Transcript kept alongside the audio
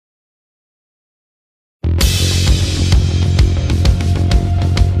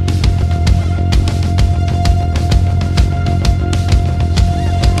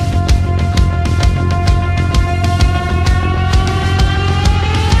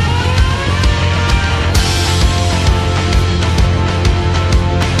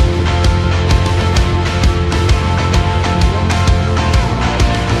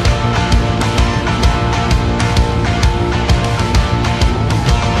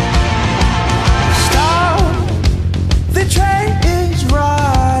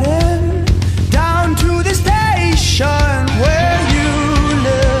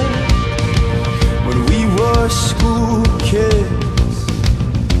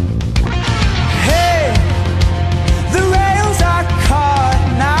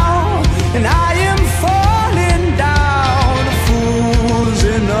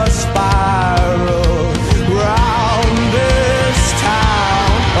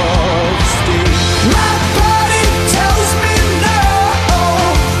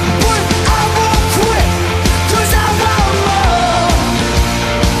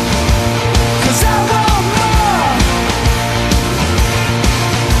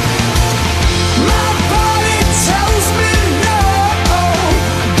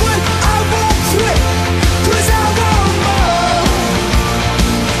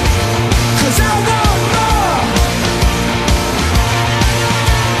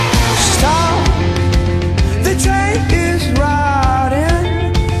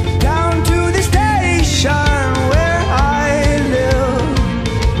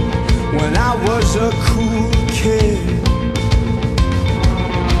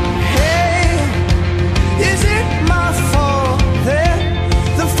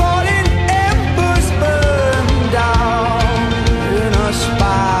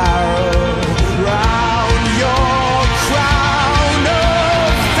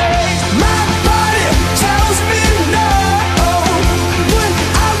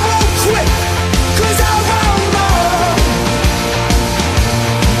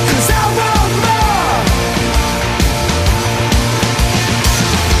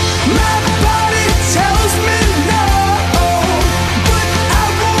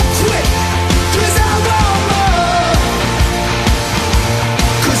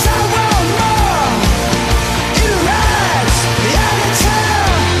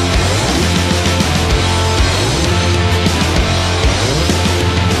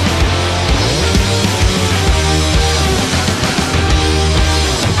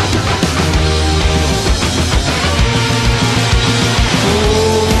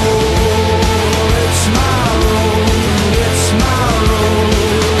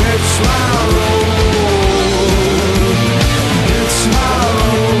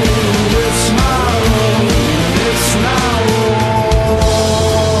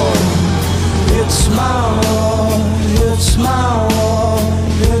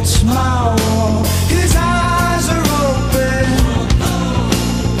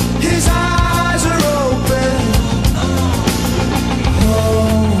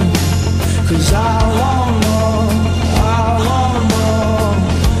'cause I want more, I want more,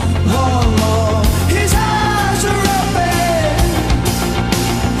 more, more. His eyes are open,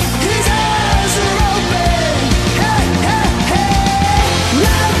 his eyes are open. Hey, hey, hey.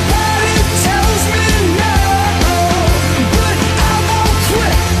 My body tells me no, but I won't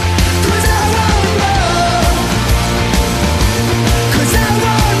quit, 'cause I want more, 'cause I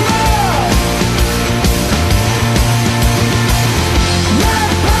want more. My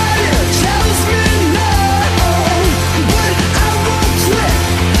body tells me no, but I won't quit,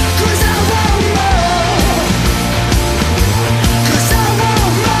 'cause I want more, 'cause I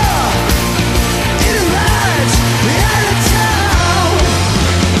want more. It rides me out of town.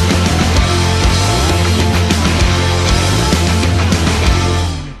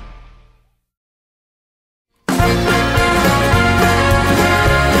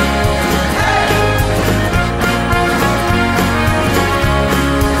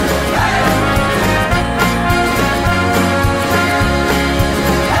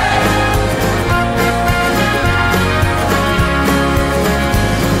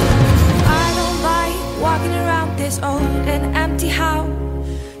 I don't like walking around this old and empty house.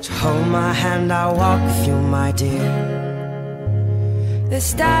 So hold my hand, I'll walk with you, my dear. The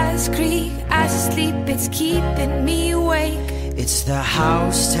stars creak as I sleep, it's keeping me awake. It's the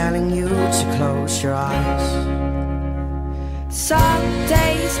house telling you to close your eyes. Some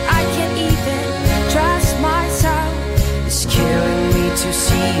days I can't even trust myself. It's killing me to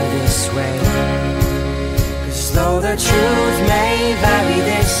see you this way. 'Cause though the truth may vary,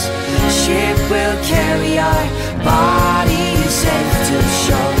 this ship will carry our bodies safe to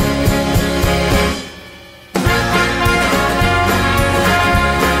shore.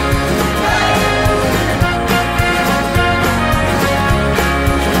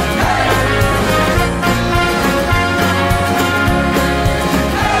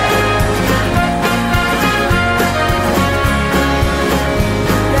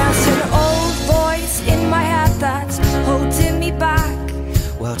 There's an old voice in my head that's holding me back.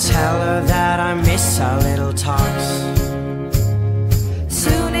 Well, tell her that I miss our little talks.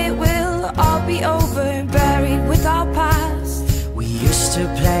 Soon it will all be over, buried with our past. We used to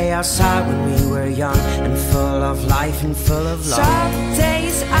play outside when we were young and full of life and full of love. Some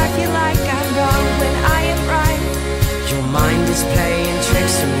days I feel like I'm wrong when I am right. Your mind is playing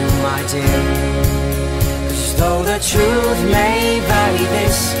tricks on you, my dear. 'Cause though the truth may vary,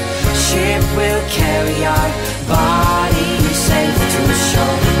 this ship will carry our bodies safe to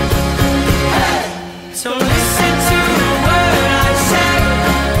shore. Hey! So listen to the word I say.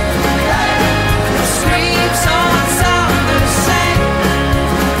 The screams all sound the same.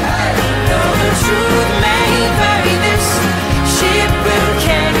 Though the truth may vary, this ship will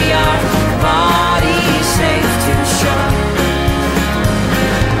carry our bodies safe to shore.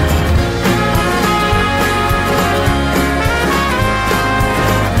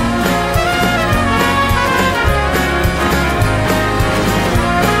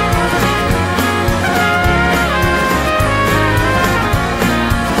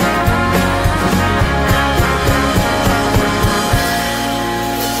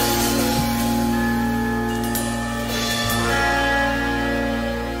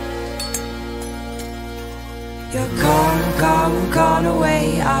 You're gone, gone, gone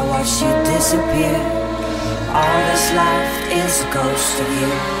away. I watched you disappear. All that's left is a ghost of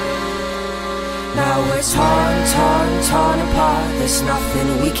you. Now we're torn, torn, torn apart. There's nothing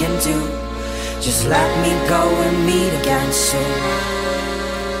we can do. Just let me go and meet again soon.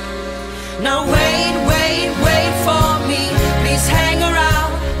 Now wait, wait, wait for me. Please hang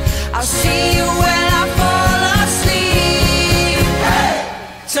around. I'll see you when I fall asleep. Hey!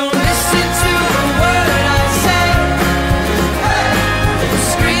 Don't listen to the word I say. Hey! The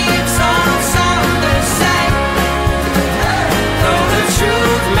screams all sound the same. Hey! Though the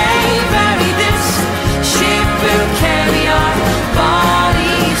truth may vary, this ship will carry our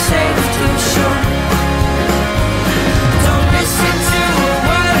bodies safe to shore. Don't listen to a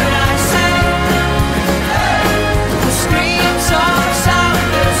word I say. Hey! The screams all sound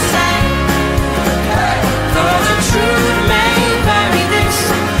the same. Hey! Though the truth may vary, this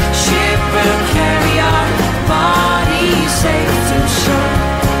ship will carry our bodies safe to shore.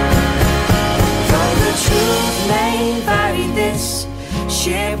 Though the truth may vary, this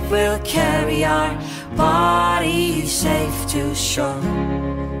ship will carry our bodies safe to shore.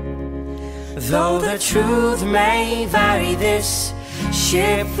 Though the truth may vary, this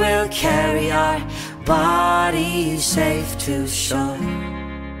ship will carry our bodies safe to shore.